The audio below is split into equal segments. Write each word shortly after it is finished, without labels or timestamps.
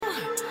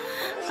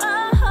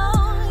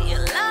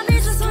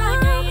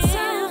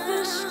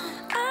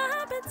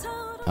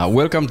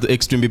Welcome to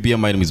Extreme BPM.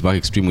 My name is Mark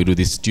Extreme. We do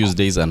this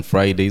Tuesdays and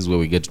Fridays where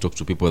we get to talk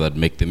to people that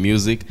make the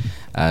music.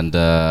 And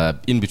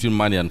in between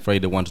Monday and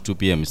Friday, 1 to 2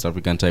 p.m. East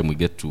African time, we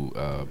get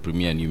to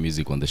premiere new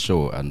music on the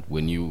show. And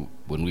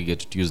when we get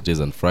to Tuesdays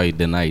and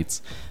Friday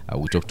nights,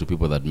 we talk to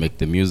people that make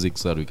the music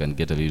so that we can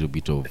get a little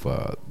bit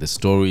of the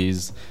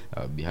stories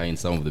behind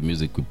some of the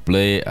music we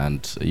play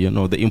and,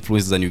 the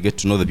influences, and you get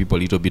to know the people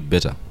a little bit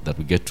better that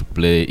we get to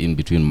play in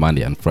between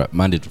Monday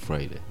to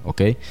Friday,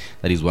 okay?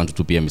 That is 1 to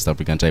 2 p.m. East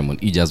African time on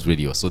eJazz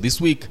Radio. So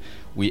this week,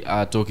 we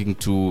are talking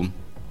to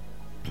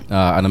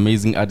an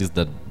amazing artist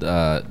that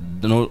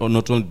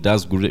not only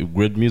does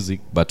great music,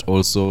 but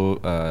also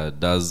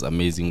does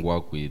amazing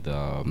work with...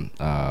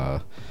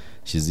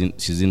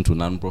 She's into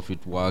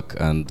non-profit work,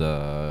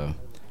 and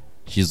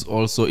she's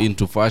also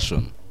into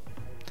fashion.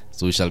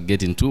 So we shall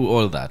get into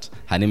all that.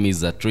 Her name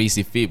is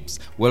TRACEY PHIPPS.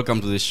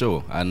 Welcome to the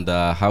show. And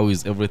how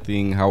is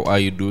everything? How are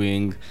you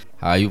doing?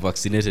 Are you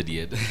vaccinated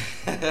yet?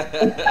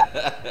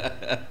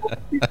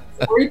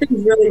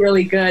 Everything's really,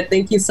 really good.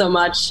 Thank you so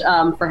much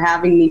for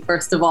having me,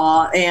 first of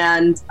all.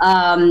 And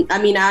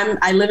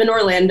I live in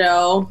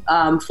Orlando,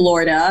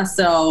 Florida.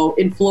 So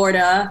in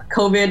Florida,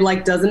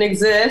 COVID doesn't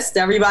exist.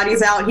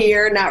 Everybody's out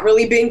here not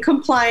really being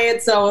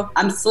compliant. So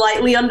I'm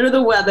slightly under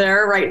the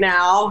weather right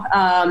now,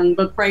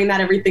 but praying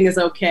that everything is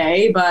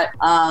okay. But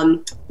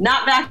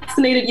not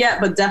vaccinated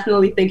yet, but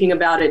definitely thinking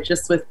about it,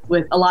 just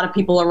with a lot of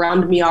people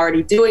around me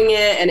already doing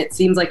it, and it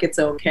seems like it's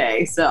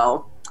okay.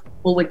 So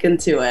we'll look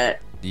into it.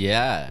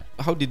 Yeah.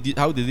 How did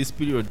this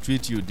period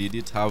treat you? Did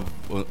it have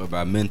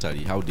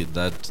mentally? How did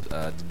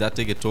that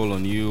take a toll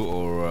on you,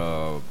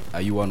 or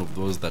are you one of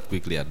those that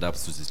quickly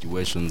adapts to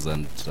situations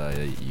and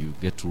you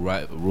get to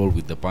roll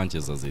with the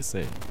punches, as they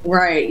say?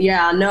 Right.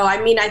 Yeah. No.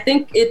 I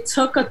think it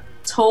took a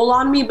toll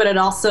on me, but it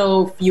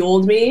also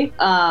fueled me.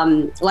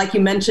 Like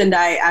you mentioned,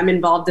 I'm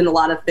involved in a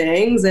lot of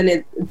things, and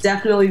it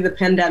definitely, the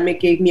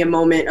pandemic gave me a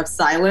moment of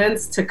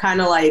silence to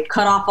kind of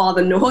cut off all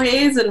the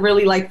noise and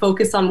really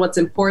focus on what's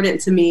important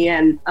to me.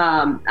 And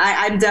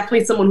I'm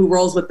definitely someone who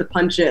rolls with the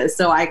punches.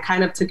 So I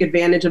kind of took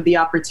advantage of the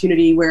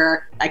opportunity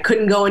where I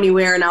couldn't go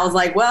anywhere. And I was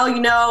like, well,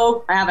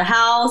 I have a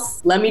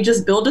house. Let me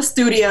just build a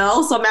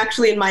studio. So I'm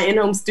actually in my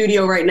in-home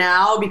studio right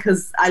now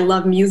because I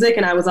love music,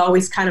 and I was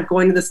always kind of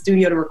going to the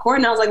studio to record.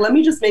 And I was like, let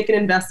me just make an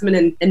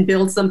investment and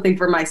build something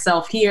for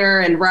myself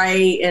here and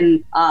write.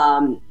 And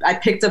I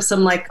picked up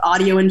some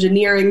audio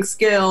engineering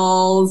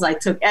skills. I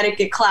took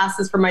etiquette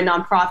classes for my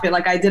nonprofit.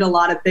 I did a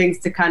lot of things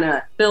to kind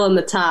of fill in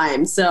the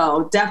time.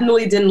 So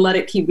definitely didn't let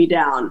it keep me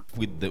down.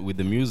 With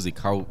the music,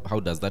 how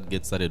does that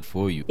get started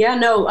for you? Yeah,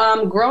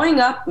 no.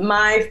 Growing up,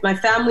 my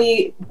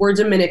family were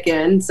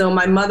Dominican. So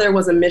my mother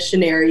was a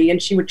missionary,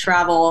 and she would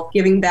travel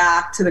giving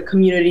back to the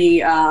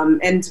community.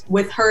 And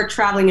with her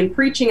traveling and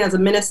preaching as a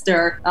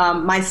minister,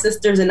 my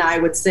sisters and I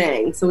would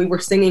sing. So we were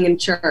singing in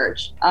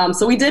church.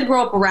 So we did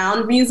grow up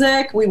around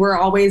music. We were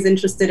always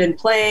interested in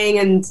playing,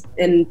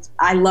 and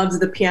I loved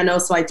the piano,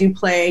 so I do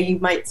play. You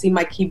might see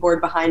my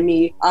keyboard behind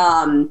me.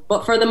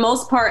 But for the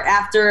most part,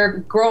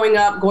 after growing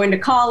up, going to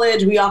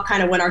college, we all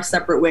kind of went our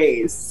separate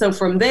ways. So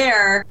from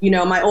there,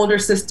 my older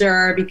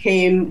sister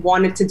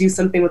wanted to do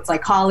something with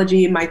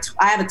psychology.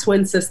 I have a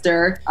twin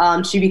sister.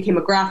 She became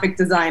a graphic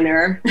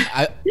designer.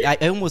 I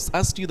almost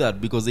asked you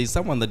that because there's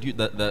someone that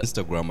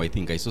Instagram, I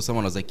think I saw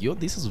someone was like, yo,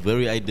 this is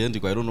very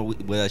identical. I don't know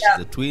whether she's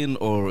a twin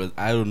or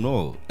I don't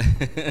know.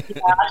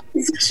 Yeah,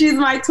 she's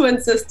my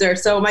twin sister.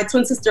 So my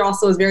twin sister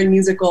also is very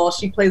musical.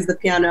 She plays the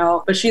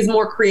piano, but she's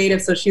more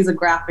creative. So she's a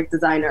graphic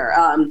designer.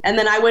 And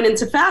then I went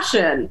into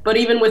fashion. But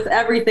even with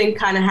everything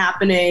kind of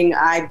happening,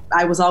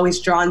 I was always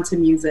drawn to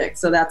music.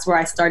 So that's where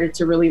I started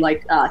to really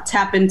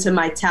tap into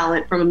my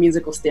talent from a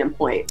musical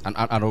standpoint. And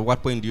at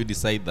what point do you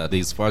decide that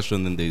there's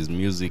fashion, then there's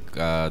music,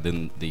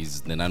 then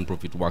there's the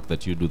non-profit work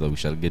that you do that we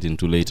shall get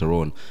into later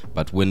on?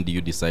 But when do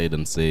you decide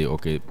and say,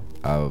 okay,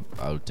 I'll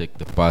take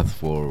the path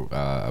for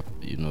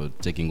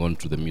taking on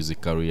to the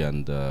music career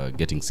and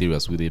getting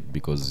serious with it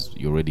because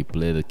you already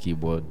play the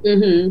keyboard?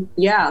 Mm-hmm.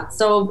 Yeah.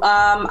 So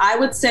I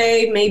would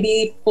say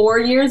maybe 4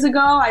 years ago,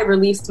 I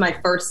released my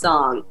first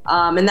song.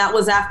 And that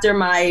was after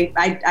I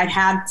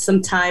had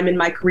some time in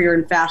my career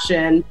in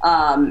fashion,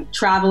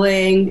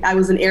 traveling. I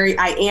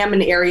am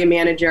an area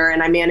manager,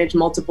 and I manage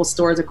multiple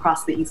stores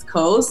across the East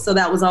Coast. So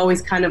that was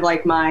always kind of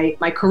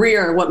my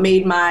career, what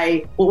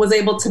was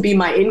able to be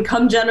my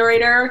income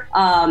generator.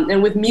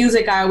 And with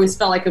music, I always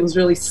felt like it was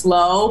really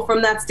slow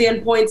from that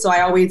standpoint. So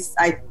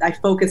I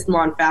focused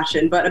more on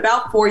fashion. But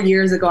about 4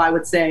 years ago, I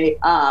would say,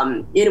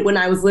 when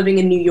I was living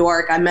in New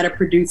York, I met a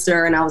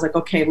producer, and I was like,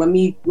 okay, let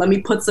me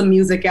put some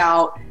music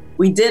out.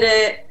 We did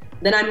it.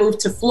 Then I moved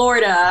to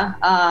Florida.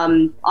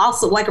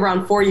 Also, like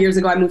around 4 years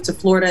ago, I moved to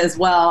Florida as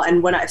well.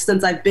 And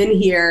since I've been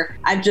here,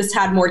 I've just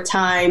had more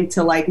time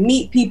to like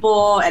meet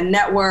people and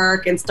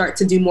network and start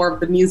to do more of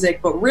the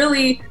music. But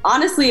really,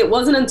 honestly, it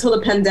wasn't until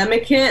the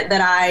pandemic hit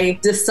that I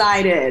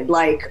decided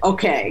like,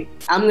 okay,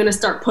 I'm going to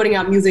start putting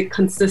out music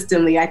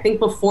consistently. I think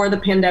before the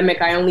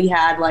pandemic, I only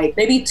had like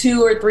maybe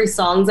 2 or 3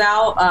 songs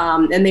out.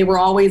 And they were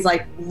always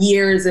like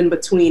years in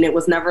between. It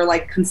was never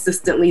like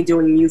consistently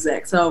doing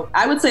music. So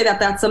I would say that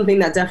that's something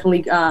that definitely,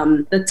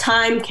 the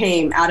time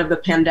came out of the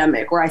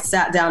pandemic where I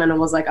sat down and I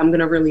was like, I'm going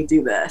to really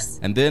do this.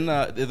 And then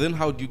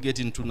how do you get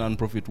into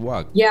nonprofit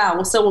work? Yeah,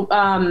 well, so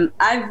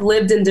I've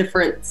lived in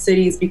different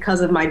cities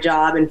because of my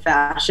job in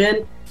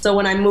fashion. So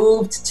when I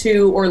moved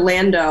to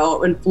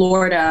Orlando in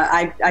Florida,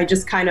 I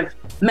just kind of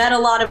met a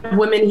lot of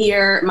women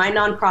here. My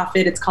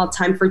nonprofit, it's called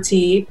Time for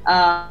Tea.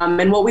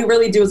 And what we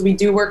really do is we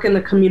do work in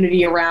the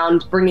community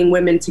around bringing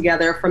women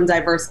together from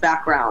diverse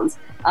backgrounds.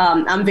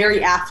 I'm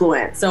very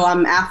affluent. So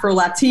I'm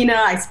Afro-Latina.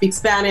 I speak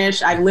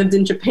Spanish. I've lived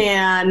in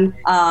Japan.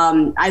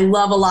 I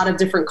love a lot of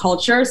different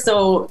cultures.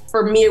 So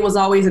for me, it was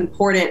always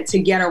important to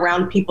get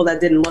around people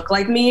that didn't look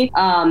like me.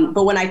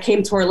 But when I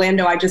came to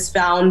Orlando, I just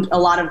found a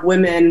lot of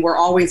women were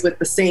always with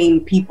the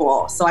same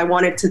people. So I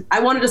wanted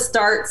to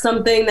start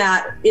something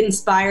that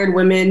inspired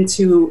women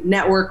to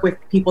network with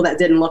people that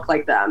didn't look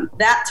like them.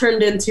 That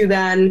turned into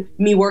then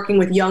me working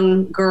with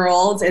young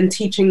girls and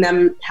teaching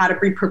them how to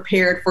be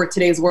prepared for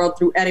today's world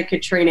through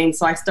etiquette training.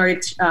 So I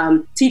started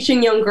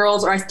teaching young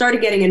girls, or I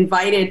started getting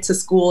invited to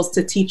schools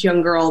to teach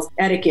young girls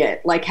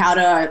etiquette, like how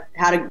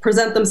to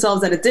present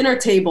themselves at a dinner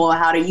table,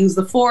 how to use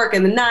the fork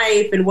and the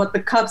knife and what the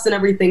cups and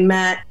everything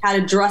meant, how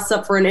to dress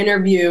up for an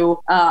interview,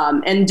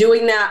 and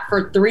doing that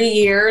for 3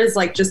 years,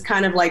 like just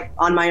kind of like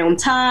on my own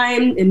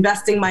time,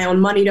 investing my own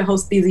money to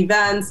host these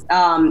events.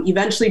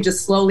 Eventually,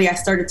 just slowly, I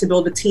started to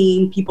build a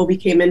team. People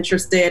became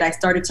interested. I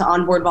started to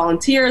onboard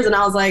volunteers, and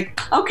I was like,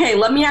 okay,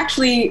 let me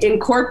actually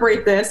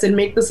incorporate this and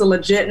make this a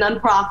legit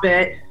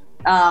nonprofit,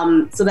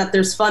 so that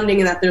there's funding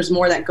and that there's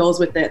more that goes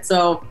with it.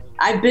 So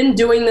I've been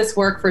doing this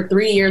work for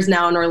 3 years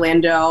now in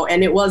Orlando,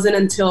 and it wasn't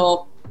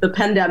until the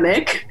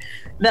pandemic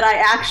that I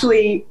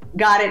actually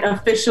got it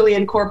officially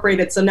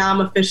incorporated. So now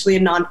I'm officially a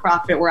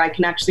nonprofit where I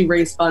can actually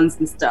raise funds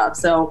and stuff.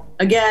 So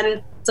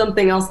again,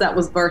 something else that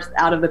was birthed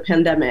out of the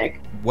pandemic.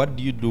 What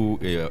do you do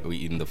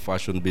in the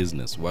fashion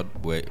business?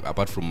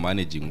 Apart from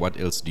managing, what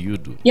else do you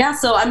do? Yeah,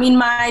 so I mean,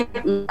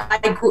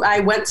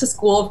 I went to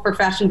school for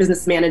fashion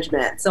business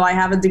management. So I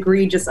have a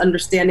degree just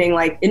understanding,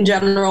 like, in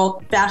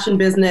general, fashion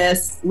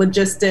business,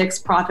 logistics,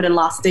 profit and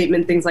loss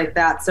statement, things like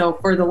that. So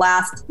for the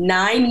last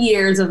 9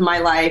 years of my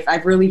life,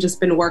 I've really just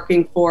been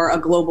working for a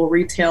global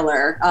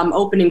retailer,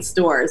 opening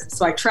stores.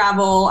 So I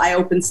travel, I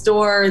open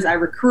stores, I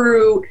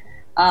recruit.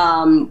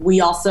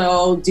 We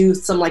also do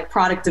some like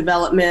product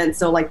development,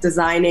 so like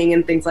designing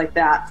and things like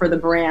that for the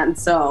brand.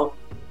 So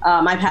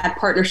I've had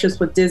partnerships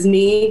with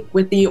Disney,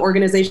 with the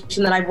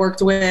organization that I've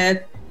worked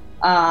with.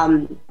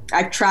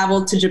 I've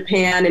traveled to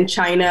Japan and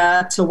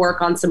China to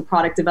work on some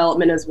product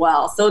development as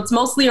well. So it's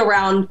mostly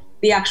around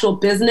the actual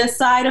business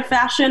side of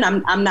fashion.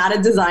 I'm not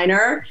a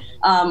designer.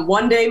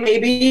 One day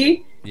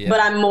maybe. Yeah.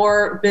 But I'm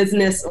more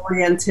business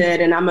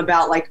oriented, and I'm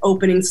about like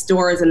opening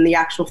stores and the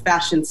actual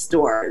fashion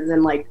stores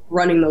and like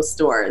running those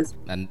stores.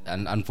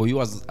 And for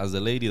you as a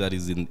lady that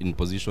is in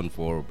position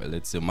for,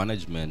 let's say,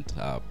 management,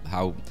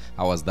 how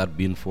has that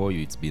been for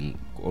you? It's been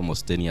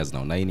almost 10 years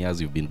now, 9 years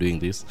you've been doing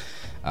this.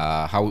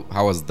 How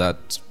has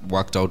that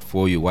worked out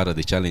for you? What are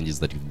the challenges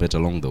that you've met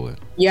along the way?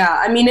 Yeah,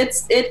 I mean,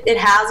 it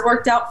has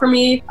worked out for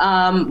me,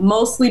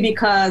 mostly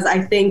because I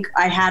think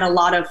I had a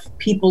lot of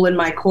people in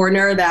my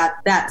corner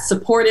that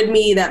supported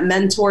me, that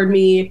mentored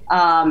me,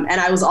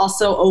 and I was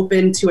also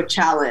open to a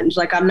challenge.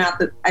 Like,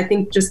 I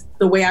think just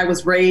the way I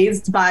was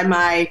raised by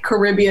my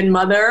Caribbean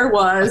mother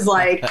was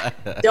like,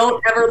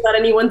 don't ever let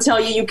anyone tell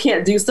you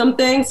can't do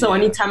something. So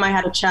anytime I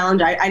had a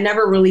challenge, I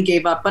never really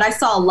gave up. But I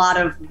saw a lot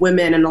of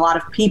women and a lot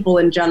of people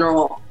in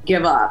general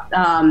give up.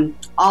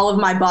 All of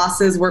my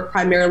bosses were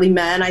primarily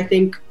men. I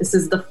think this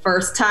is the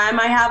first time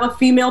I have a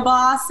female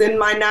boss in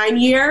my 9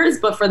 years,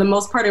 but for the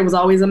most part, it was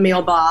always a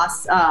male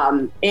boss.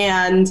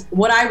 And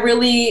what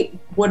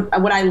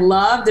I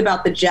loved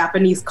about the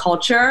Japanese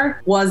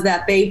culture was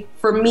that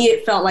for me,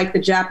 it felt like the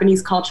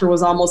Japanese culture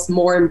was almost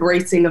more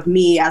embracing of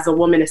me as a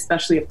woman,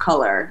 especially of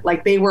color.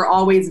 Like, they were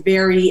always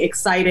very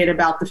excited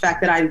about the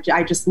fact that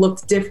I just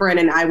looked different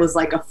and I was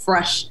like a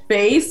fresh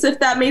face, if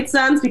that made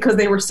sense, because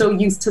they were so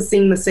used to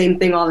seeing the same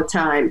thing all the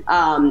time.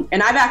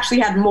 And I've actually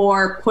had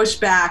more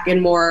pushback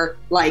and more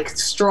like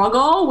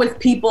struggle with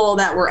people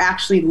that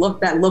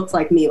looked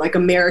like me, like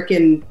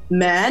American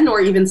men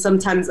or even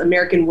sometimes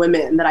American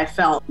women, that I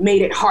felt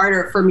made it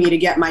harder for me to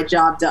get my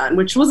job done,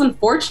 which was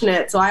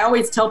unfortunate. So I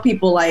always tell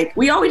people, like,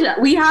 we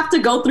have to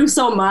go through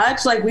so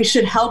much, like, we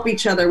should help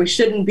each other. We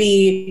shouldn't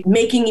be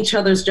making each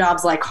other's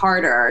jobs like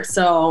harder.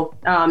 So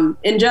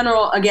in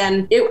general,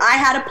 again, I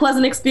had a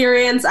pleasant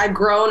experience. I've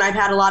grown, I've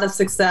had a lot of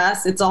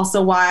success. It's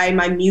also why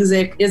my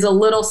music is a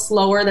little slow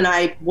slower than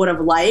I would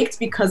have liked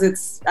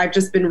because I've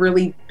just been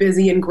really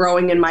busy and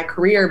growing in my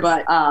career.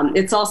 But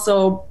it's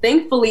also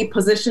thankfully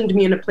positioned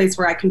me in a place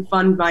where I can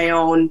fund my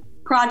own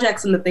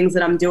projects and the things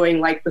that I'm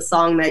doing, like the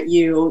song that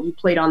you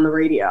played on the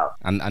radio.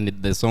 And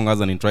the song has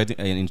an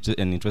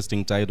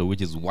interesting title,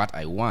 which is What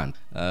I Want.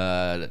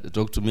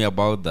 Talk to me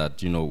about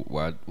that. You know,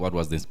 what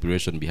was the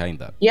inspiration behind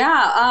that?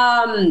 Yeah,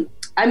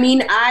 I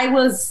mean,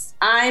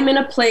 I'm in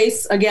a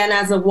place, again,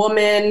 as a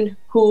woman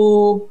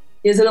who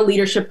is in a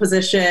leadership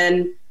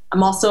position.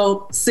 I'm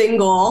also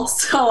single,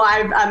 so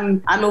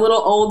I'm a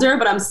little older,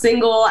 but I'm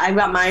single. I've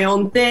got my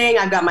own thing.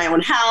 I've got my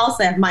own house.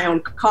 I have my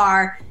own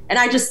car. And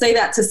I just say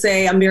that to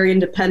say I'm very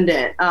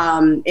independent.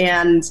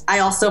 And I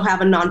also have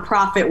a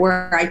nonprofit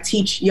where I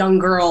teach young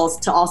girls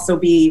to also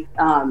be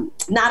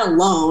not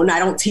alone. I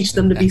don't teach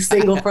them to be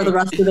single for the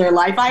rest of their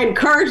life. I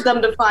encourage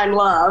them to find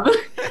love.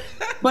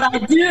 But I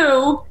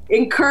do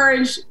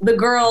encourage the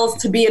girls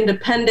to be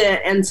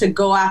independent and to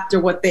go after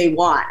what they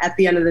want at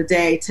the end of the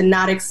day, to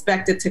not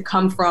expect it to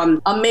come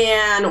from a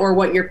man or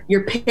what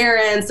your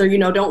parents, or, you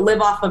know, don't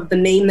live off of the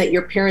name that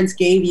your parents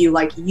gave you.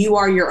 Like, you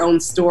are your own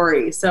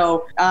story.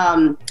 So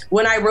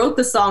when I wrote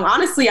the song,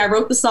 honestly, I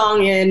wrote the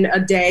song in a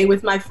day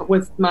with my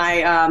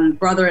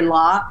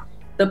brother-in-law.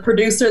 The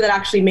producer that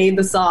actually made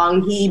the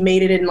song, he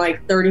made it in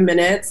like 30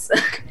 minutes.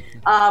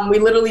 We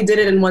literally did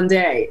it in one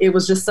day. It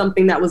was just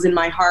something that was in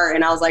my heart.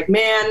 And I was like,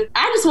 man,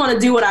 I just want to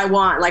do what I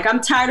want. Like,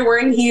 I'm tired of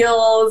wearing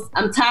heels.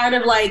 I'm tired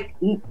of like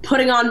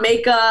putting on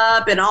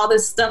makeup and all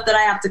this stuff that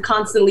I have to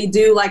constantly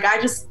do. Like,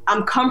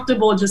 I'm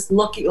comfortable just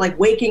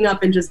waking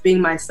up and just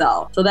being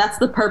myself. So that's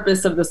the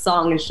purpose of the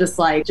song. It's just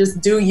like, just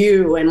do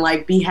you and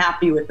like be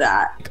happy with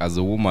that. As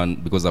a woman,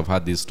 because I've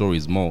had these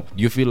stories more,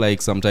 do you feel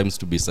like sometimes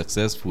to be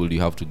successful, you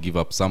have to give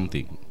up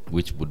something,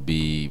 which would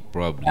be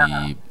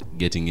probably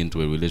getting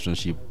into a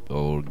relationship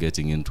or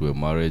getting into a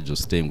marriage or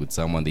staying with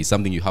someone? There's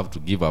something you have to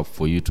give up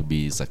for you to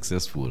be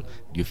successful.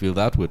 Do you feel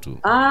that way too?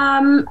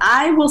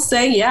 I will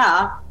say,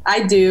 yeah,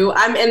 I do.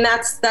 And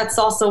that's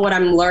also what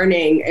I'm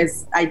learning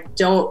is I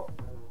don't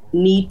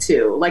need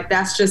to. Like,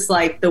 that's just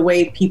like the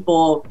way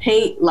people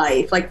paint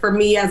life. Like, for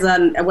me,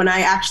 when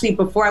I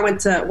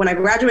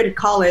graduated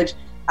college,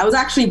 I was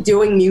actually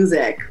doing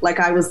music. Like,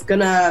 I was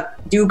gonna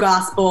do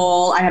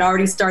gospel. I had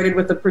already started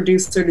with a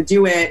producer to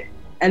do it.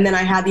 And then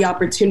I had the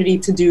opportunity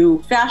to do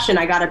fashion.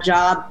 I got a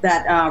job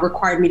that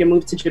required me to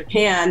move to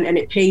Japan, and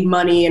it paid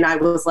money. And I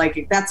was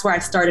like, that's where I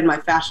started my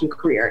fashion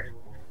career.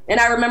 And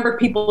I remember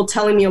people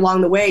telling me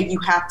along the way, you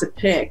have to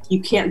pick.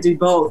 You can't do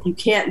both. You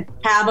can't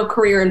have a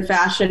career in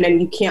fashion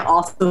and you can't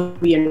also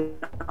be an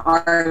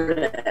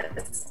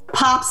artist.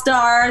 Pop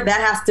star,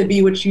 that has to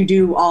be what you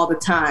do all the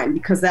time,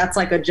 because that's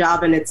like a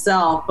job in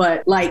itself.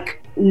 But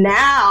like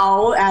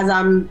now, as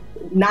I'm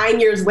 9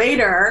 years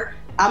later,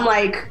 I'm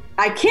like,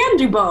 I can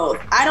do both.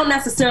 I don't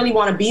necessarily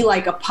want to be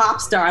like a pop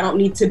star. I don't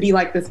need to be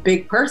like this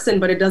big person,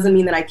 but it doesn't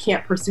mean that I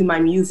can't pursue my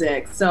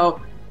music.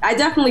 So I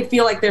definitely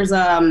feel like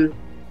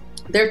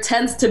there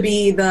tends to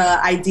be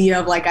the idea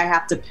of like, I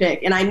have to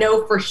pick. And I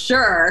know for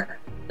sure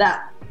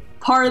that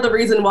part of the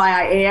reason why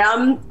I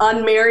am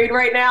unmarried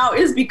right now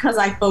is because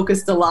I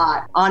focused a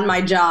lot on my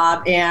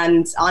job.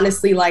 And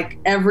honestly, like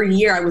every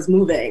year I was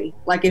moving.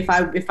 Like if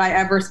I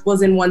ever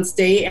was in one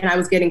state and I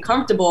was getting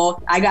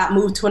comfortable, I got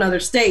moved to another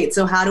state.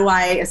 So how do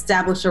I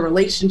establish a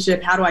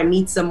relationship? How do I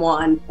meet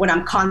someone when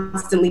I'm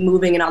constantly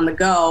moving and on the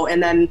go?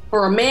 And then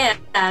for a man,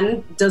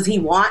 does he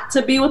want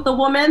to be with a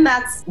woman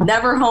that's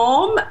never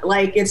home?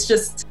 Like, at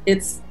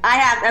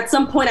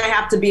some point I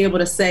have to be able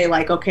to say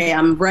like, okay,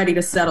 I'm ready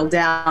to settle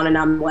down and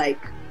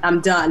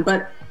I'm done.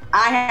 But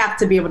I have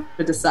to be able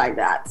to decide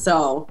that.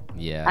 So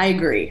yeah, I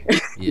agree.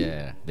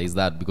 Yeah, there's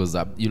that, because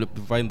you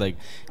find like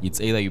it's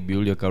either you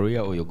build your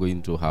career or you're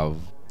going to have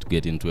to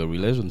get into a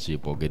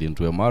relationship or get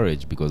into a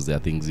marriage, because there are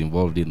things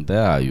involved in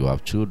there. You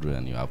have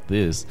children, you have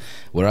this,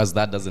 whereas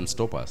that doesn't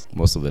stop us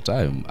most of the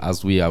time,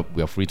 as we are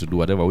free to do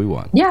whatever we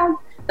want. Yeah,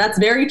 that's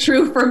very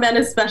true for men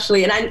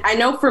especially. And I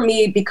know for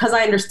me, because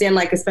I understand,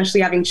 like,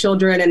 especially having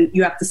children and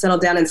you have to settle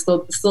down and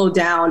slow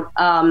down,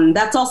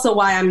 that's also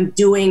why I'm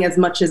doing as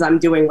much as I'm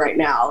doing right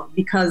now.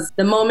 Because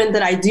the moment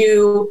that I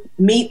do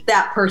meet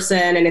that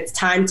person and it's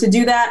time to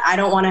do that, I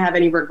don't want to have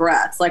any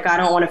regrets. Like, I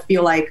don't want to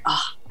feel like,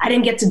 oh, I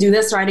didn't get to do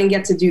this or I didn't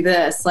get to do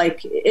this.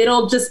 Like,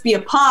 it'll just be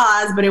a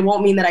pause, but it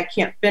won't mean that I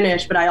can't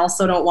finish. But I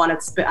also don't want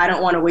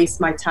to waste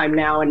my time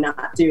now and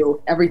not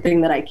do everything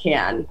that I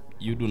can.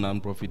 You do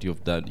non-profit,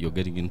 you've done, you're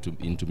getting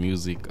into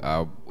music.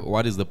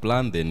 What is the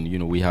plan then? You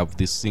know, we have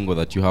this single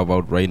that you have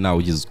out right now,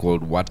 which is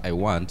called What I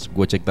Want.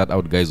 Go check that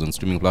out, guys, on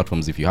streaming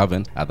platforms if you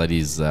haven't. That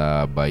is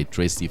by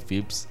TRACEY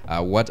PHIPPS.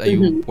 What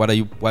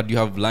do you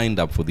have lined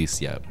up for this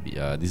year?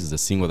 This is a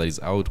single that is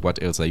out. What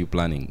else are you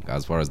planning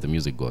as far as the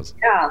music goes?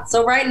 Yeah,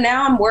 so right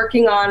now I'm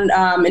working on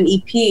an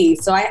EP.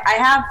 So I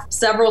have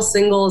several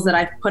singles that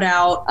I've put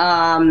out.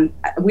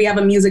 We have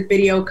a music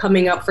video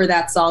coming up for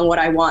that song, What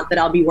I Want, that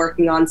I'll be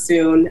working on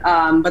soon.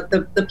 But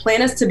the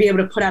plan is to be able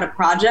to put out a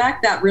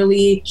project that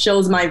really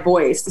shows my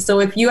voice. So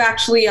if you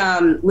actually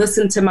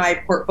listen to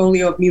my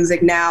portfolio of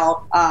music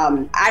now,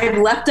 I've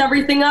left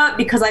everything up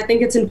because I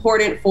think it's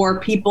important for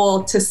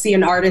people to see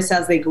an artist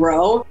as they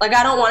grow. Like,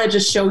 I don't want to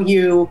just show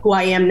you who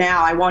I am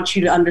now. I want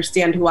you to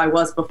understand who I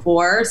was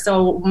before.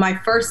 So my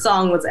first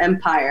song was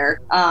Empire,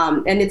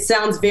 and it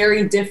sounds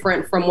very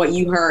different from what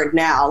you heard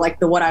now, like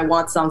the What I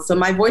Want song. So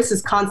my voice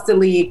is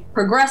constantly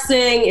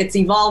progressing, it's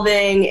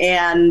evolving,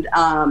 and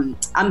I'm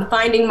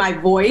finding my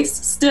voice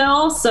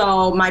still.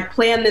 So my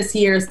plan this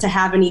year is to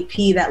have an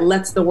EP that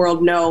lets the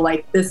world know,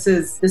 like, this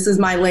is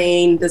my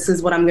lane, this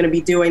is what I'm going to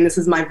be doing, this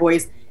is my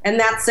voice. And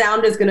that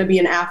sound is going to be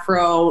an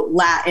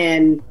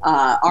Afro-Latin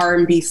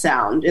R&B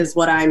sound is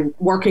what I'm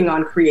working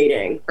on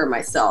creating for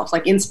myself,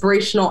 like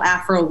inspirational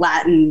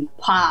Afro-Latin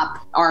pop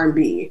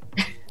R&B.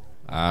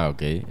 Ah,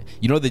 okay.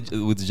 You know,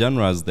 with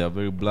genres, they are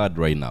very blurred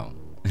right now.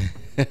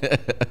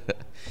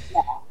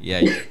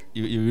 Yeah,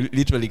 you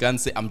literally can't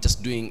say, I'm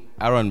just doing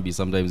R&B.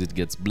 Sometimes it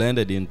gets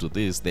blended into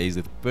this. There is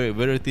a very,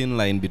 very thin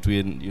line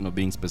between, you know,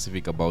 being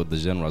specific about the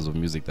genres of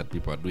music that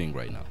people are doing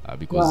right now.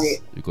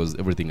 Because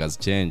everything has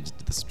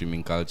changed. The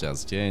streaming culture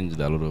has changed.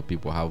 A lot of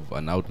people have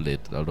an outlet.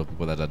 A lot of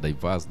people that are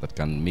diverse that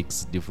can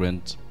mix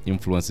different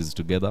influences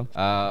together.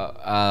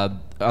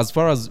 As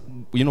far as,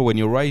 you know, when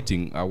you're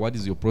writing, what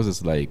is your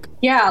process like?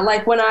 Yeah,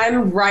 like when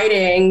I'm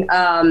writing,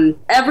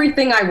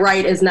 everything I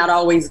write is not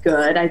always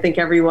good. I think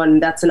everyone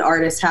that's an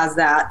artist has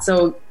that.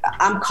 So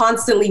I'm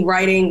constantly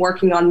writing,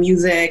 working on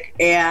music.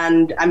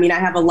 And I mean, I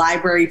have a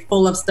library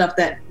full of stuff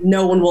that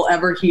no one will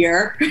ever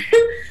hear.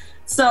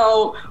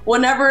 So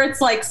whenever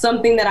it's like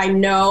something that I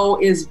know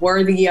is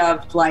worthy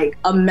of like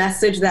a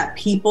message that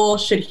people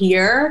should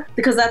hear,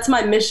 because that's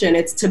my mission,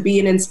 it's to be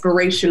an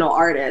inspirational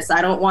artist.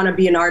 I don't want to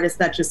be an artist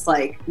that just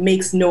like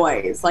makes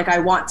noise. Like, I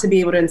want to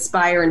be able to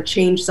inspire and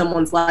change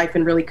someone's life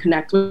and really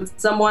connect with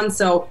someone.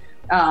 So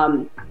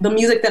the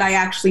music that I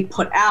actually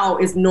put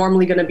out is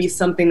normally going to be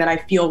something that I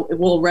feel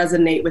will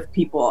resonate with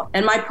people.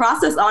 And my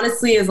process,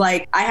 honestly, is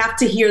like, I have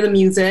to hear the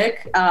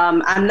music.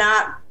 I'm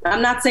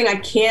not saying I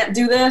can't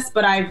do this,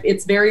 but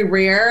it's very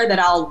rare that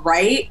I'll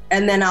write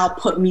and then I'll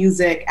put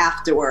music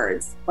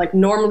afterwards. Like,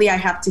 normally I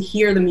have to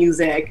hear the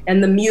music,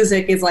 and the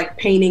music is like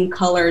painting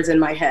colors in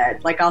my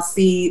head. Like, I'll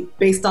see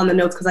based on the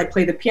notes, because I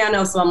play the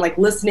piano, so I'm like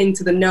listening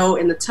to the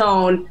note and the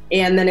tone,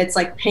 and then it's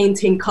like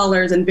painting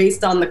colors, and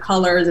based on the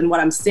colors and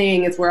what I'm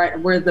seeing is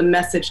where the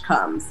message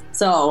comes.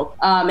 So,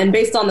 and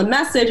based on the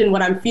message and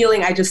what I'm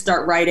feeling, I just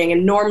start writing.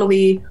 And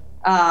normally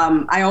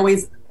I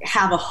always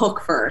have a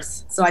hook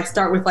first. So I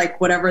start with like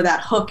whatever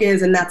that hook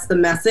is, and that's the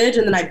message,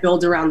 and then I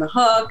build around the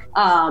hook.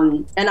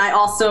 And I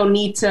also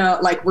need to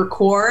like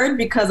record,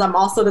 because I'm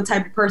also the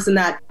type of person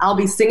that I'll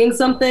be singing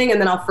something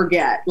and then I'll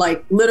forget.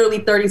 Like, literally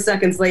 30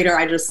 seconds later,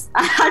 I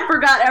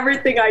forgot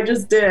everything I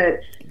just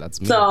did.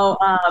 That's me. So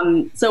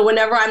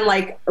whenever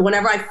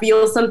I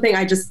feel something,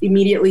 I just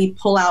immediately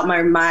pull out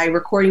my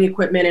recording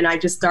equipment and I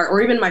just start, or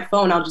even my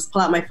phone, I'll just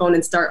pull out my phone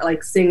and start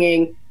like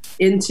singing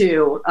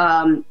into.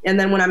 And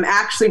then when I'm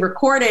actually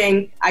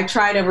recording, I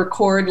try to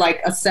record like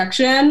a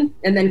section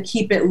and then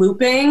keep it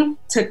looping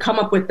to come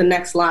up with the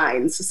next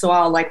lines. So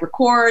I'll like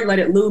record, let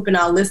it loop, and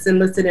I'll listen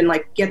and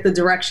like get the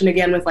direction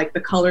again with like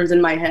the colors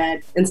in my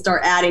head and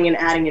start adding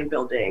and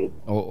building.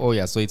 Oh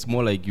yeah. So it's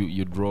more like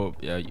you draw,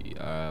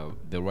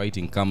 the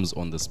writing comes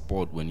on the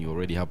spot when you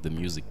already have the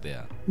music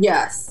there.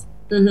 Yes.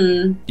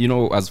 Mm-hmm. You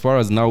know, as far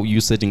as now you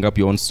setting up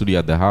your own studio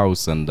at the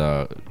house and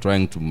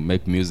trying to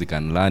make music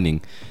and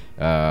learning,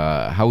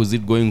 how is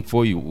it going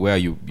for you, where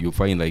you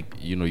find like,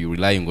 you know, you're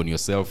relying on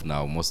yourself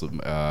now most of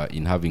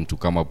in having to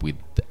come up with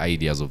the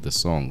ideas of the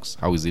songs?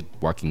 How is it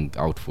working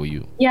out for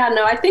you? Yeah,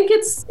 no, I think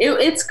it's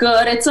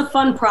good. It's a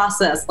fun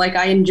process. Like,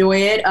 I enjoy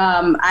it.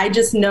 I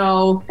just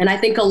know, and I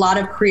think a lot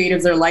of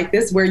creatives are like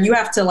this, where you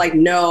have to like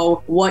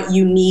know what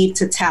you need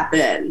to tap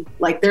in.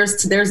 Like,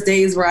 there's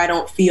days where I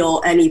don't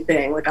feel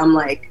anything. Like, I'm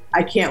like,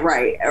 I can't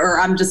write,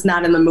 or I'm just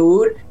not in the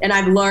mood. And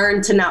I've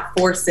learned to not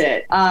force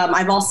it.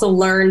 I've also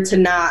learned to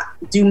not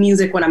do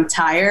music when I'm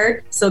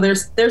tired. So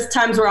there's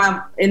times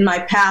where in my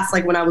past,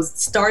 like when I was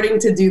starting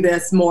to do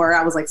this more,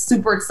 I was like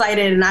super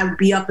excited and I would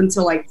be up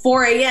until like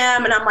 4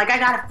 a.m. and I'm like, I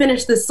gotta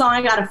finish this song,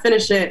 I gotta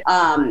finish it.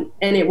 And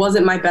it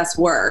wasn't my best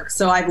work.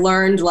 So I've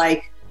learned,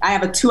 like, I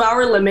have a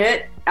 2-hour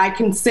limit. I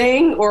can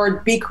sing or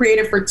be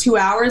creative for 2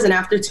 hours, and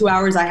after 2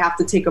 hours I have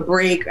to take a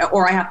break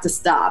or I have to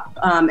stop.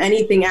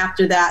 Anything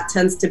after that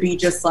tends to be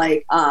just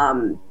like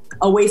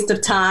a waste of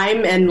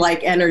time and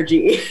like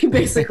energy,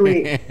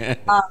 basically.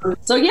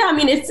 So yeah, I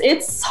mean,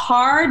 it's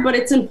hard, but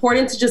it's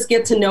important to just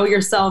get to know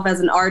yourself as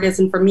an artist.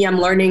 And for me, I'm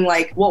learning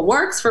like what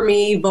works for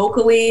me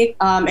vocally.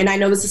 And I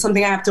know this is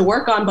something I have to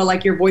work on, but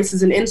like, your voice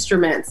is an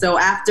instrument. So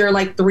after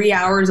like 3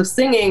 hours of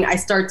singing, I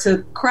start to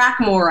crack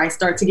more, I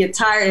start to get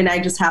tired, and I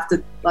just have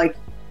to like,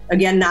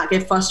 again, not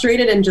get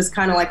frustrated and just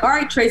kind of like, all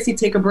right, Tracy,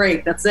 take a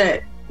break. That's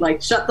it.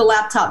 Like, shut the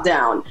laptop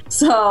down.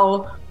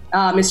 So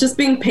it's just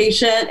being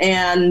patient,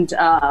 and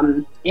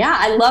yeah,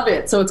 I love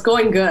it. So it's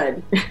going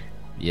good.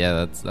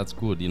 Yeah, that's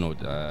good. You know,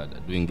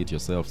 doing it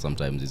yourself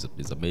sometimes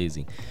is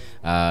amazing.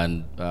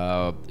 And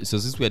so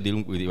since we are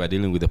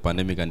dealing with the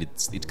pandemic, and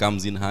it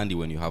comes in handy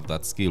when you have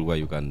that skill where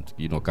you can,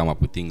 you know, come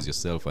up with things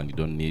yourself, and you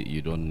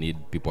don't need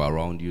people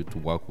around you to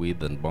work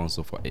with and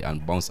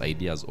bounce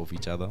ideas off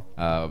each other.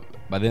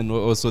 But then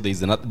also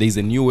there's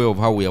a new way of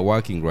how we are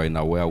working right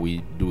now, where we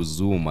do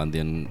Zoom and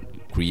then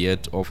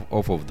create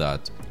off of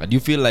that. Do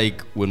you feel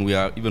like when we're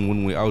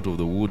out of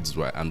the woods,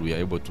 right, and we are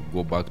able to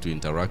go back to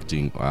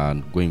interacting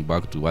and going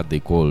back to what they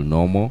call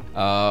normal,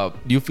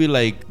 do you feel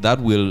like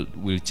that will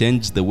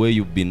change the way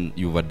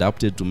you've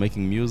adapted to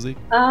making music?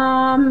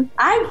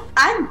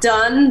 I've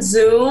done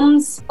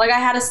Zooms. Like I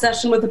had a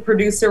session with a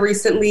producer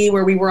recently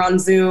where we were on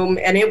Zoom,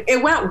 and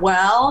it went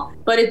well,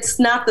 but it's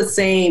not the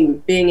same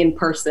being in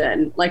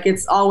person. Like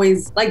it's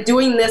always like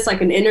doing this,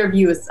 like an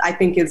interview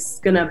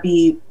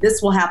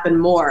this will happen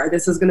more.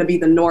 This is going to be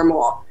the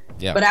normal.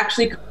 Yeah. But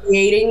actually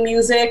creating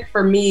music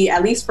for me,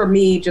 at least for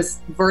me,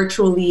 just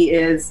virtually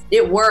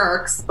it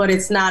works, but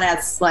it's not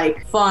as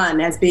like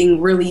fun as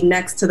being really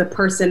next to the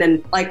person.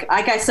 And like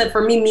I said,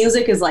 for me,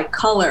 music is like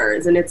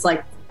colors, and it's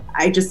like,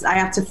 I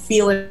have to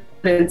feel it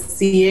and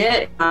see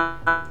it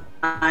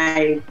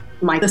the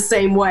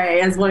same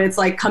way as when it's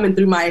like coming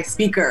through my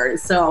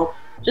speakers. So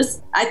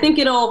I think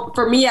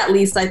for me at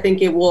least, I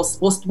think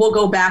we'll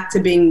go back to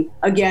being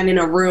again in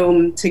a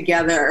room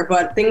together.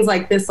 But things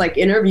like this, like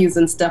interviews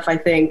and stuff, I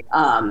think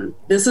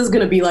this is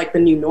going to be like the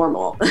new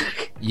normal.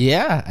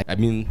 Yeah, I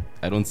mean,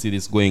 I don't see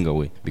this going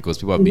away because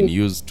people have been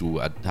used to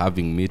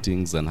having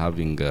meetings and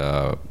having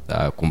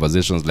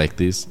conversations like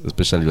this,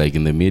 especially like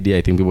in the media.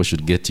 I think people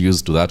should get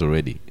used to that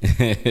already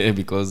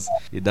because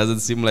it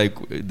doesn't seem like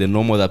the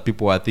normal that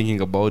people are thinking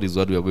about is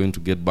what we are going to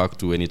get back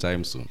to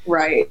anytime soon.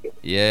 Right.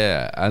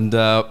 Yeah. And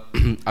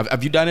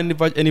have you done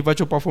any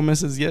virtual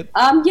performances yet?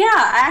 Yeah,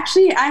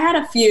 I had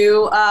a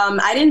few.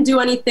 I didn't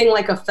do anything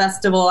like a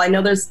festival. I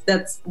know there's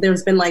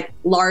been like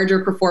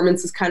larger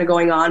performances kind of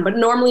going on, but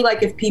normally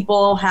like if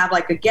people have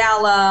like a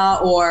gala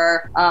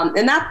or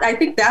and that, I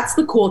think that's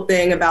the cool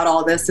thing about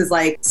all this is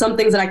like some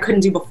things that I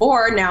couldn't do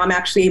before now I'm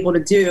actually able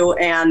to do.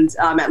 And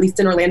at least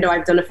in Orlando,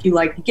 I've done a few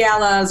like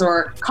galas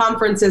or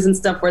conferences and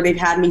stuff where they've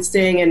had me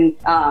sing.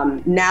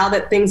 And now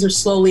that things are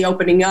slowly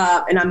opening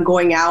up and I'm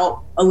going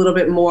out a little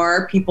bit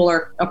more, people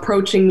are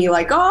approaching me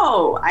like,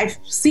 oh, I've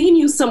seen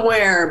you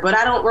somewhere, but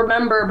I don't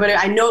remember, but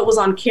I know it was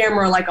on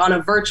camera, like on a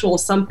virtual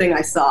something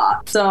I saw.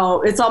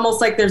 So it's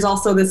almost like there's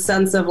also this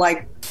sense of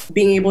like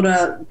being able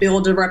to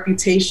build a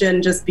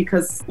reputation just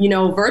because, you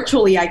know,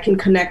 virtually I can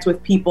connect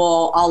with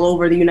people all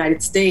over the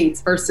United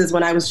States versus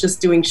when I was just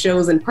doing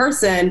shows in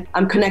person,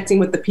 I'm connecting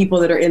with the people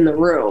that are in the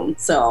room.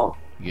 So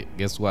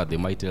guess what? They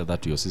might tell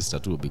that to your sister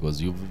too,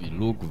 because you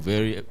look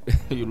very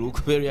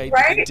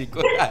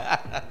identical.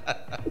 Right?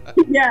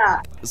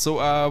 Yeah.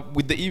 So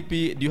with the EP,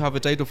 do you have a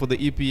title for the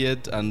EP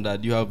yet? And do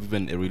you have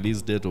even a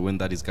release date or when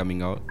that is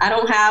coming out? I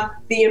don't have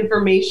the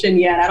information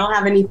yet. I don't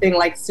have anything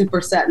like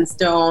super set in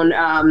stone.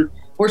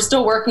 We're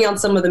still working on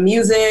some of the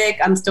music.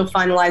 I'm still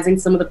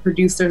finalizing some of the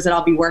producers that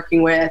I'll be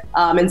working with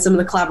and some of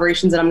the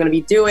collaborations that I'm going to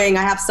be doing.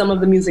 I have some of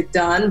the music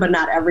done, but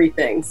not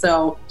everything.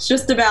 So it's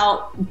just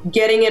about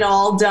getting it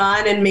all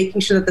done and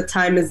making sure that the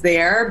time is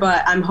there.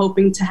 But I'm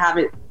hoping to have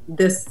it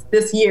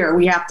this year.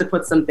 We have to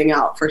put something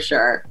out for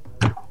sure.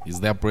 Is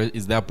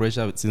there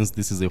pressure since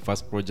this is a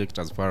first project,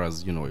 as far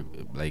as, you know,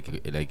 like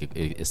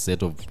a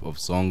set of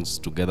songs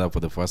together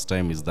for the first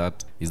time? Is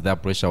there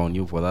pressure on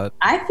you for that?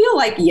 I feel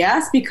like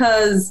yes,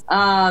 because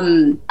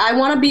I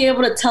want to be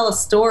able to tell a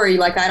story.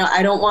 Like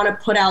I don't want to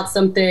put out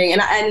something,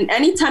 and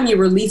anytime you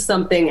release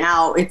something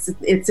out,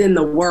 it's in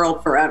the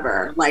world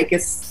forever. Like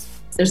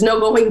there's no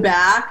going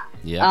back.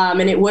 Yeah.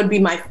 And it would be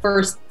my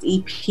first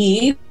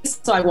EP,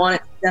 so I want it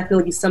to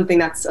definitely be something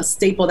that's a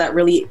staple that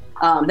really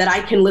that I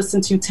can listen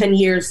to 10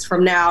 years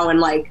from now and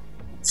like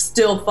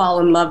still fall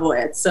in love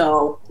with.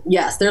 So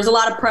yes, there's a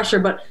lot of pressure,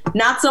 but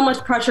not so much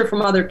pressure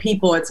from other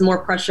people. It's more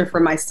pressure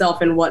for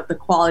myself and what the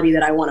quality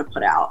that I want to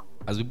put out.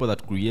 As people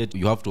that create,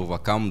 you have to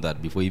overcome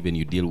that before even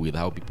you deal with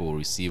how people will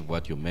receive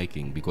what you're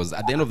making. Because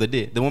at the end of the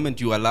day, the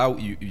moment you allow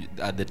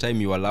at the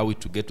time you allow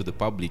it to get to the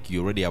public,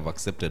 you already have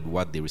accepted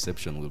what the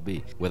reception will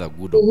be, whether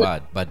good or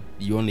bad. But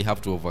you only have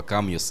to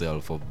overcome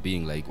yourself of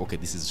being like, okay,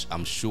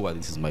 I'm sure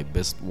this is my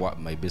best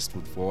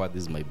foot forward.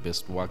 This is my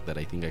best work that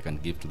I think I can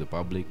give to the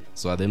public.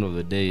 So at the end of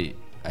the day,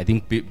 I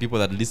think people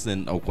that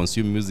listen or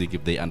consume music,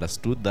 if they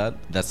understood that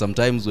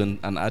sometimes when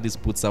an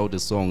artist puts out a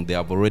song, they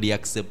have already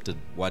accepted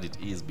what it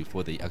is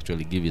before they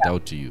actually give it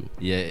out to you.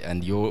 Yeah,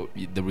 and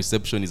the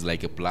reception is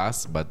like a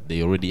plus, but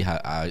they already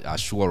are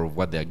sure of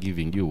what they're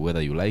giving you,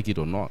 whether you like it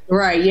or not.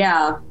 Right,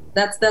 yeah.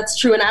 That's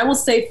true. And I will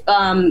say,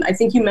 I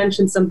think you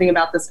mentioned something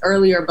about this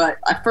earlier, but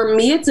for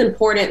me, it's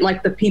important,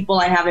 like the people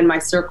I have in my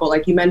circle,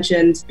 like you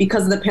mentioned,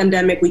 because of the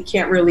pandemic, we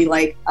can't really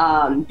like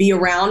be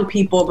around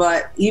people.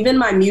 But even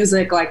my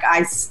music, like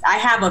I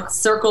have a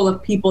circle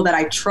of people that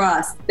I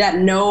trust, that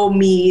know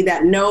me,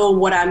 that know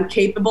what I'm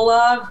capable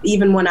of,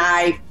 even when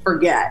I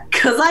forget,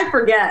 because I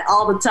forget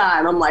all the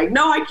time. I'm like,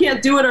 no, I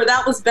can't do it, or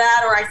that was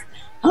bad,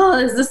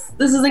 or this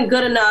isn't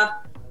good enough.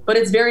 but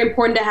it's very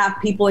important to have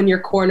people in your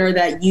corner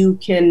that you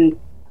can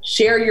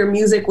share your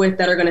music with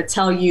that are going to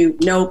tell you,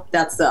 nope,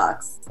 that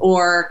sucks.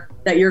 Or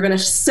that you're going to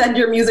send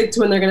your music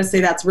to and they're going to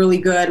say, that's really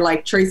good,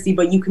 like Tracey,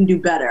 but you can do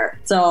better.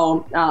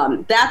 So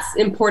that's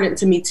important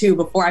to me too.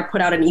 Before I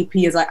put out an EP,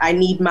 is like, I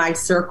need my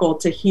circle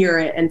to hear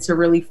it and to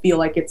really feel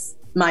like it's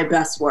my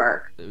best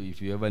work.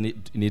 If you ever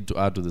need to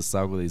add to the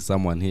circle, there's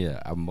someone here.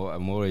 I'm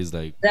always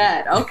like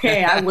that.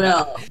 Okay, I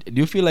will. Do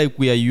you feel like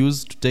we are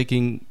used to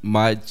taking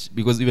much,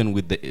 because even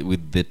with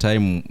the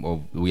time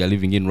of we are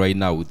living in right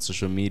now with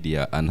social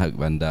media and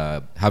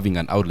having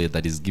an outlet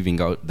that is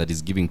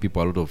giving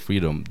people a lot of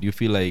freedom, do you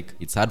feel like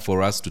it's hard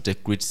for us to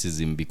take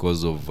criticism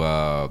because of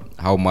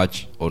how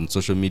much on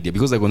social media?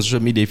 Because like on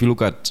social media, if you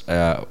look at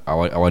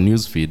our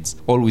news feeds,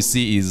 all we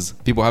see is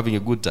people having a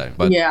good time,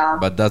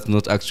 but that's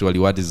not actually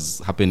what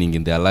is happening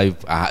in their life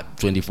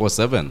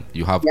 24/7.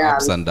 You have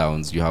ups and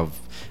downs, you have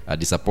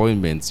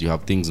disappointments, you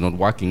have things not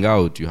working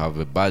out, you have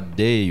a bad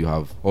day, you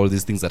have all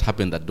these things that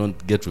happen that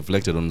don't get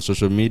reflected on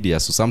social media.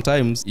 So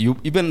sometimes you,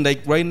 even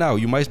like right now,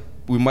 you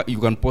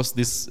can post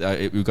this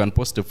you can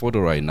post a photo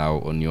right now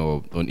on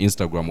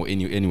Instagram or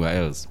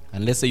anywhere else,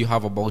 and let's say you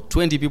have about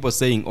 20 people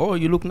saying, oh,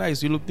 you look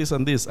nice, you look this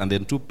and this, and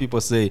then 2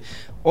 people say,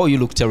 oh, you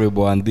look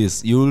terrible and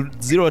this. You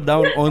zero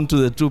down onto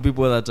the 2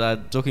 people that are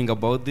talking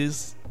about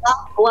this.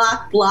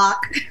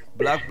 Block.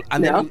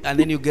 And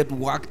then you get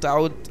worked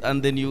out,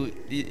 and then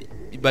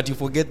but you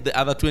forget the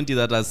other 20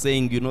 that are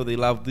saying, they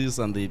love this,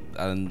 and they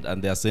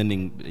are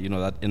sending,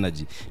 that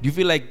energy. Do you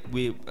feel like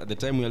at the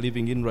time we are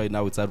living in right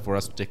now, it's hard for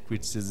us to take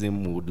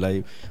criticism?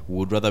 We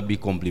would rather be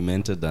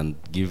complimented and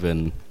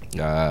given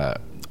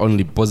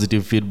only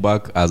positive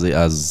feedback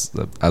as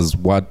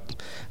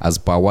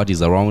per what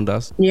is around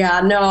us? Yeah,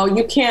 no,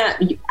 you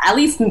can't. At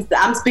least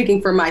I'm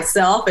speaking for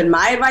myself, and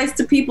my advice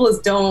to people is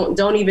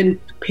don't even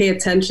pay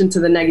attention to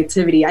the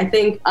negativity. I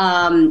think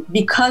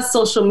because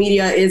social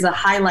media is a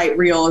highlight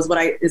reel,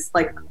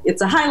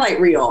 it's a highlight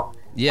reel.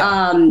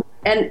 Yeah.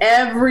 And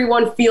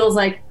everyone feels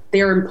like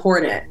they're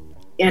important,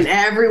 and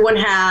everyone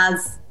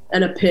has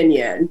an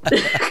opinion.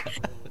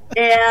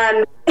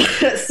 And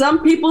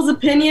some people's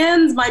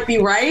opinions might be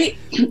right,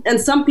 and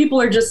some people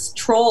are just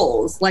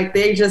trolls. Like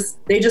they just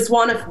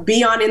want to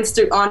be on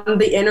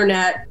the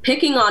internet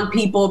picking on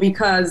people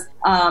because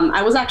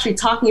I was actually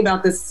talking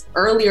about this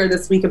earlier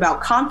this week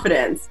about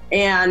confidence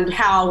and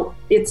how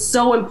it's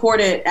so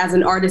important as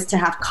an artist to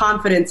have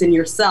confidence in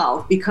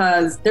yourself,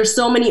 because there's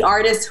so many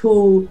artists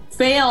who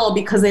fail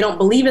because they don't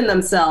believe in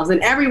themselves,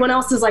 and everyone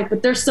else is like,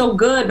 but they're so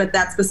good, but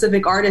that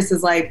specific artist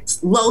is like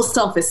low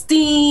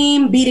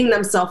self-esteem, beating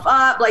themselves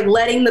up, like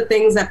letting the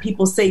things that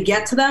people say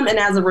get to them, and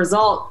as a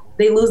result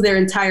they lose their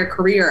entire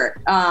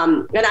career.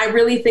 And I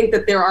really think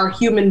that there are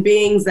human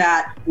beings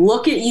that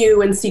look at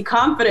you and see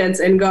confidence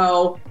and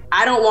go,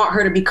 I don't want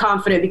her to be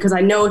confident because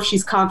I know if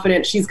she's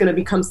confident, she's going to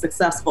become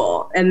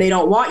successful, and they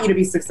don't want you to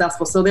be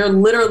successful. So they're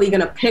literally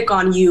going to pick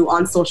on you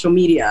on social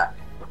media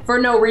for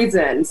no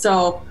reason.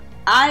 So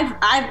I've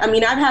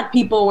had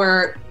people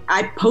where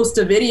I post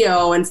a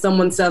video and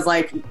someone says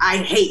like, I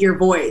hate your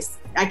voice,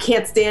 I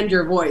can't stand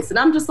your voice. And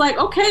I'm just like,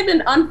 okay,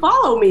 then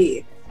unfollow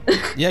me.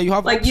 Yeah, you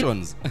have like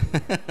options.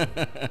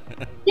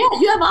 Yeah,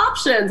 you have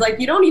options. Like,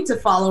 you don't need to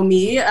follow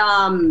me.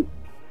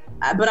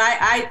 But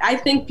I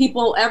think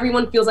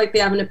everyone feels like they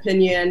have an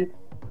opinion.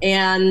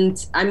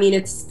 And I mean,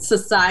 it's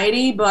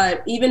society,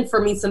 but even for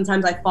me,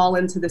 sometimes I fall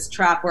into this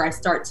trap where I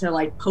start to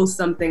like post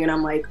something and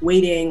I'm like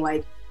waiting,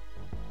 like,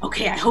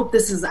 okay, I hope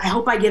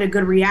I get a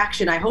good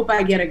reaction.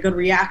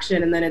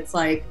 And then it's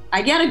like,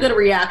 I get a good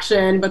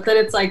reaction, but then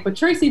it's like, but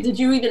Tracey, did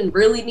you even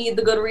really need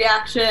the good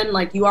reaction?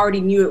 Like, you already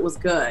knew it was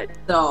good.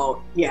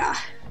 So yeah,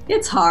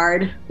 it's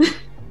hard.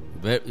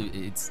 But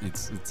it's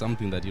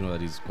something that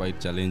that is quite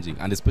challenging,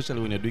 and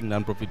especially when you're doing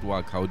non-profit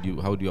work. How do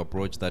you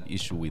approach that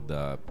issue with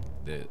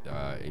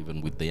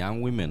even with the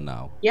young women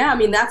now? Yeah, I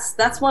mean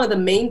that's one of the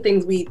main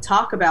things we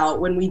talk about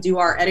when we do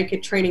our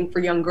etiquette training for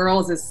young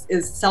girls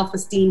is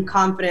self-esteem,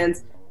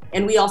 confidence,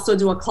 and we also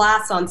do a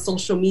class on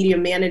social media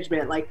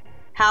management, like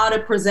how to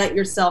present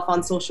yourself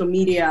on social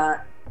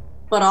media,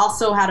 but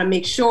also how to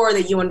make sure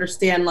that you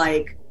understand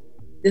like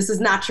this is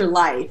not your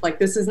life, like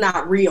this is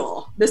not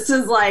real. This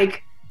is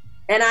like.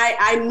 And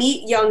I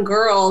meet young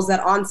girls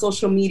that on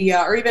social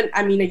media, or even,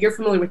 I mean, you're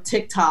familiar with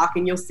TikTok,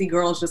 and you'll see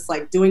girls just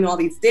like doing all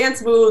these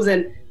dance moves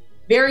and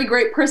very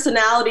great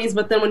personalities.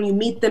 But then when you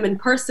meet them in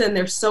person,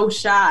 they're so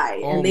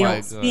shy and they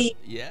don't speak.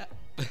 Yeah.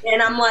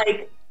 And I'm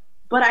like,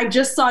 but I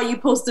just saw you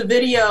post a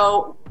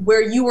video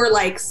where you were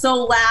like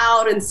so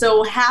loud and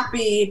so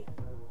happy.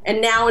 And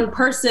now in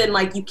person,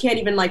 like you can't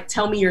even like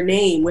tell me your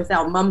name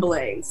without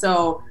mumbling.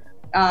 So,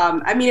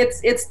 I mean,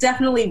 it's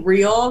definitely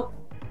real.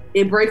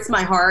 It breaks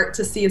my heart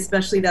to see,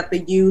 especially that the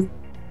youth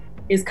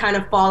is kind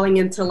of falling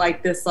into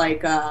like this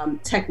like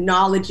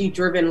technology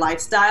driven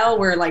lifestyle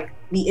where like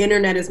the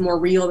internet is more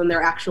real than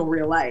their actual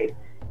real life.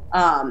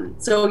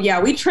 So yeah,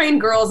 we train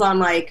girls on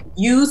like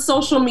use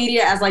social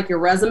media as like your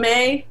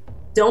resume.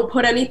 Don't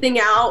put anything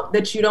out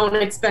that you don't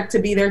expect to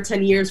be there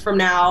 10 years from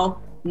now.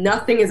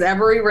 Nothing is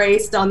ever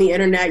erased on the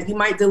internet. You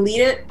might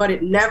delete it, but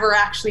it never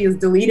actually is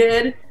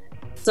deleted.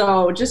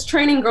 So just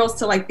training girls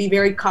to like be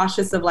very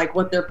cautious of like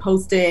what they're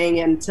posting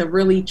and to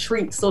really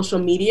treat social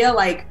media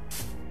like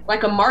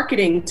a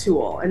marketing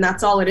tool. And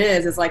that's all it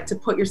is like to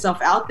put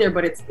yourself out there,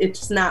 but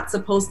it's not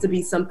supposed to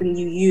be something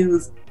you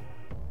use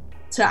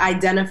to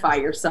identify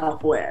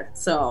yourself with.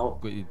 So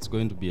it's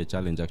going to be a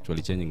challenge,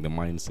 actually changing the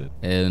mindset.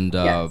 And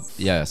yes.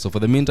 yeah, so for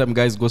the meantime,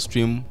 guys, go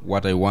stream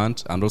What I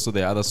Want, and also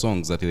there are other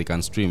songs that they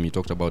can stream. You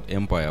talked about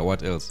Empire.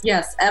 What else?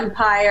 Yes,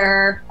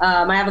 Empire.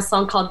 I have a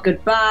song called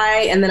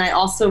Goodbye, and then I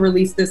also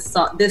released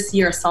this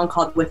year a song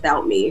called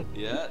Without Me.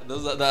 Yeah,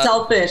 those are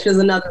Selfish is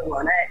another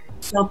one.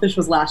 Selfish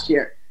was last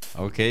year.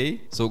 Okay,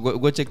 so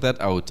go check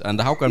that out. And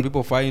how can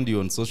people find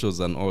you on socials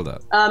and all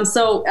that?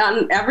 So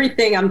on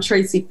everything, I'm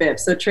TRACEY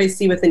PHIPPS. So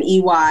Tracy with an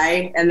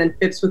EY and then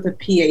Phipps with a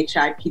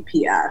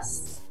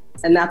PHIPPS.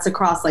 And that's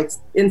across like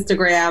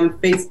Instagram,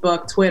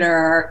 Facebook,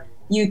 Twitter,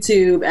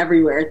 YouTube,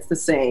 everywhere. It's the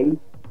same.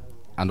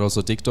 And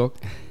also TikTok?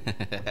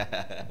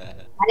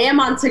 I am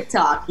on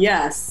TikTok,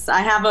 yes.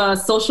 I have a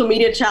social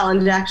media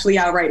challenge actually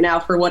out right now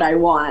for What I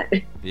Want.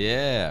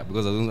 Yeah,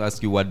 because I was going to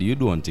ask you, what do you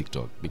do on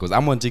TikTok? Because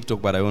I'm on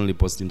TikTok, but I only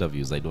post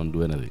interviews. I don't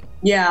do anything.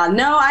 Yeah,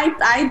 no,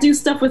 I do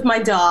stuff with my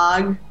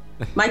dog.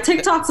 My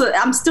TikToks,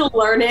 I'm still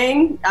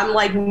learning. I'm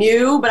like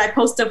new, but I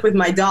post stuff with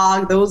my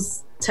dog.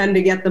 Those tend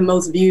to get the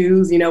most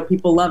views. You know,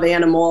 people love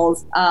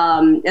animals.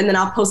 And then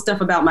I'll post stuff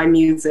about my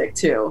music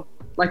too,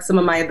 like some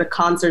of the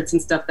concerts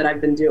and stuff that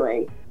I've been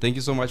doing. Thank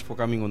you so much for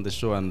coming on the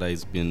show, and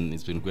it's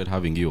been great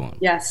having you on.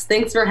 Yes,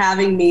 thanks for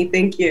having me.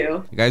 Thank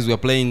you. Guys, we are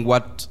playing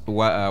What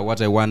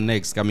I Want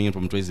next, coming in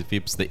from TRACEY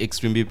PHIPPS, the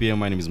Extreme BPM.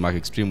 My name is Mark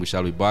Extreme. We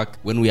shall be back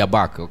when we are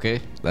back, okay?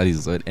 That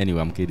is,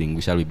 anyway, I'm kidding. We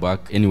shall be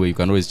back. Anyway, you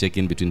can always check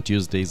in between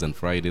Tuesdays and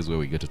Fridays where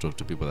we get to talk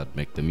to people that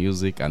make the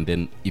music. And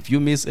then if you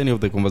miss any of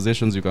the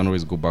conversations, you can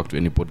always go back to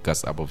any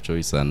podcast app of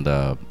choice, and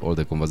all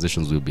the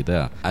conversations will be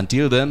there.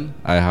 Until then,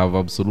 I have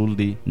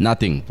absolutely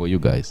nothing for you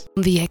guys.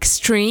 The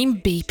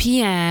Extreme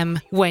BPM,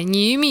 where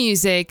new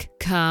music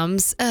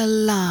comes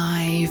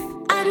alive.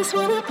 I just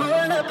wanna pull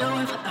up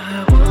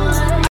and